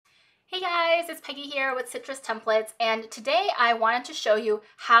Hey guys, it's Peggy here with Citrus Templates, and today I wanted to show you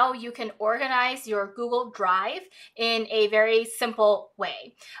how you can organize your Google Drive in a very simple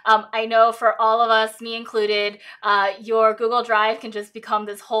way. I know for all of us, me included, your Google Drive can just become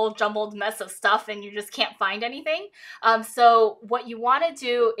this whole jumbled mess of stuff and you just can't find anything. So what you want to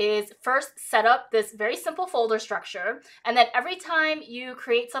do is first set up this very simple folder structure, and then every time you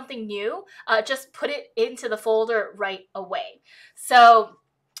create something new, just put it into the folder right away. So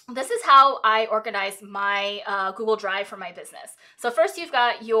this is how I organize my Google Drive for my business. So first you've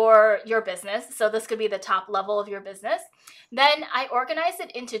got your business. So this could be the top level of your business. Then I organize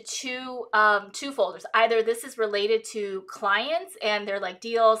it into two folders. Either this is related to clients and their like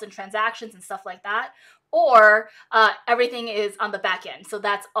deals and transactions and stuff like that, or everything is on the back end. So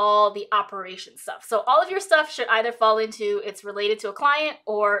that's all the operation stuff. So all of your stuff should either fall into it's related to a client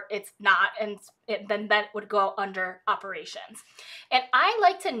or it's not, and then that would go under operations. And I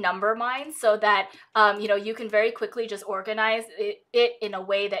like to number mine so that you can very quickly just organize it in a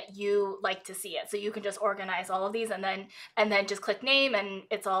way that you like to see it. So you can just organize all of these and then just click name and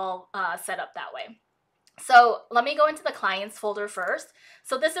it's all set up that way. So let me go into the clients folder first.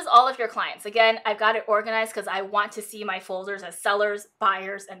 So this is all of your clients. Again, I've got it organized because I want to see my folders as sellers,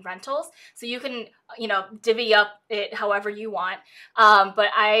 buyers, and rentals. So you can, divvy up it however you want. But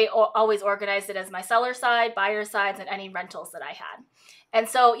I always organize it as my seller side, buyer sides, and any rentals that I had. And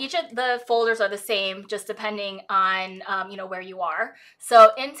so each of the folders are the same, just depending on, where you are.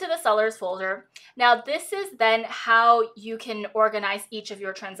 So into the sellers folder. Now this is then how you can organize each of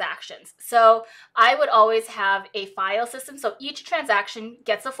your transactions. So I would always have a file system. So each transaction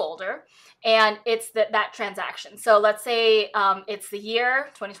gets a folder and it's that transaction. So let's say it's the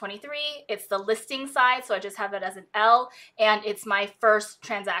year 2023, it's the listing side. So I just have it as an L and it's my first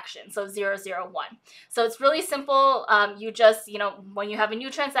transaction. So 001. So it's really simple. You just, when you have a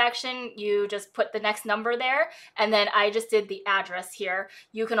new transaction, you just put the next number there. And then I just did the address here.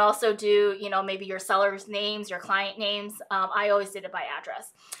 You can also do, maybe your seller's names, your client names. I always did it by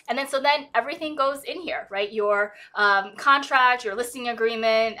address. And then, so then everything goes in here, right? Your contract, your listing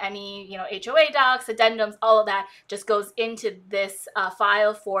agreement, any, HOA docs, addendums, all of that just goes into this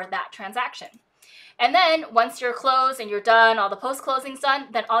file for that transaction. And then once you're closed and you're done, all the post-closing's done,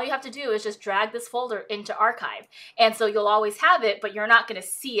 then all you have to do is just drag this folder into archive. And so you'll always have it, but you're not going to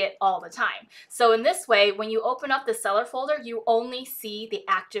see it all the time. So in this way, when you open up the seller folder, you only see the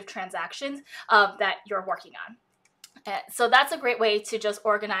active transactions that you're working on. So that's a great way to just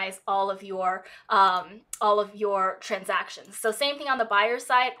organize all of your transactions. So same thing on the buyer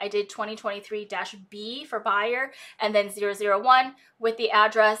side. I did 2023-B for buyer and then 001 with the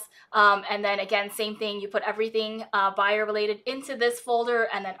address. And then again, same thing. You put everything buyer related into this folder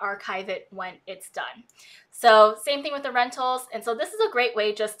and then archive it when it's done. So same thing with the rentals. And so this is a great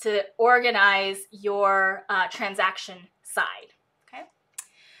way just to organize your transaction side. Okay.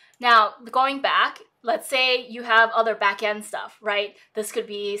 Now going back, let's say you have other back-end stuff, right? This could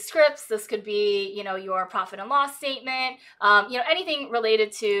be scripts, this could be, your profit and loss statement, anything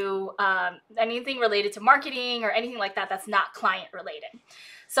related to marketing or anything like that that's not client related.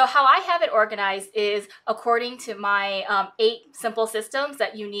 So how I have it organized is according to my 8 simple systems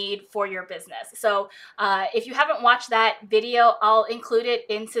that you need for your business. So if you haven't watched that video, I'll include it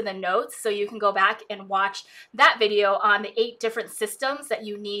into the notes so you can go back and watch that video on the 8 different systems that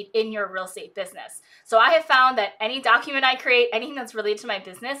you need in your real estate business. So I have found that any document I create, anything that's related to my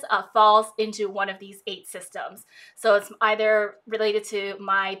business, falls into one of these 8 systems. So it's either related to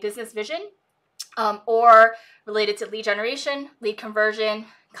my business vision or related to lead generation, lead conversion,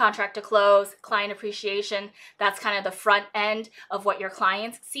 contract to close, client appreciation. That's kind of the front end of what your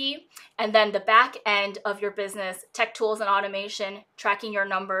clients see. And then the back end of your business, tech tools and automation, tracking your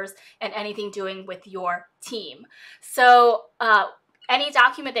numbers, and anything doing with your team. So any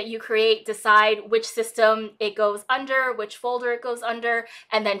document that you create, decide which system it goes under, which folder it goes under,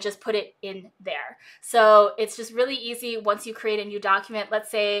 and then just put it in there. So it's just really easy once you create a new document.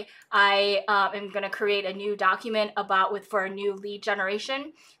 Let's say I am going to create a new document for a new lead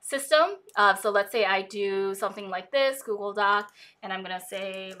generation system. So let's say I do something like this, Google Doc, and I'm going to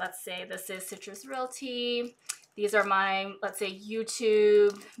say, let's say this is Citrus Realty. These are my, let's say,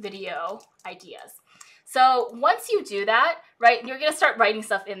 YouTube video ideas. So once you do that, right, you're going to start writing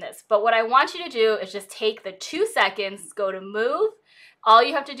stuff in this. But what I want you to do is just take the 2 seconds, go to move. All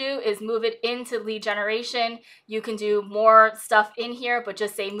you have to do is move it into lead generation. You can do more stuff in here, but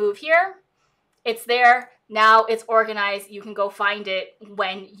just say move here. It's there. Now it's organized. You can go find it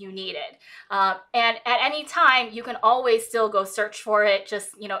when you need it. And at any time, you can always still go search for it just,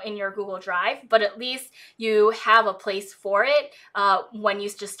 in your Google Drive, but at least you have a place for it when you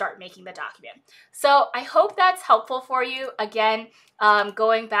just start making the document. So I hope that's helpful for you. Again,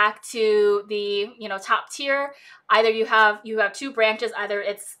 going back to the top tier, either you have two branches. Either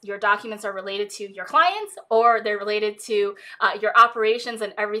it's your documents are related to your clients, or they're related to your operations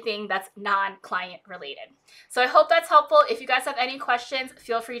and everything that's non-client related. So I hope that's helpful. If you guys have any questions,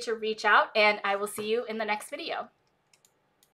 feel free to reach out, and I will see you in the next video.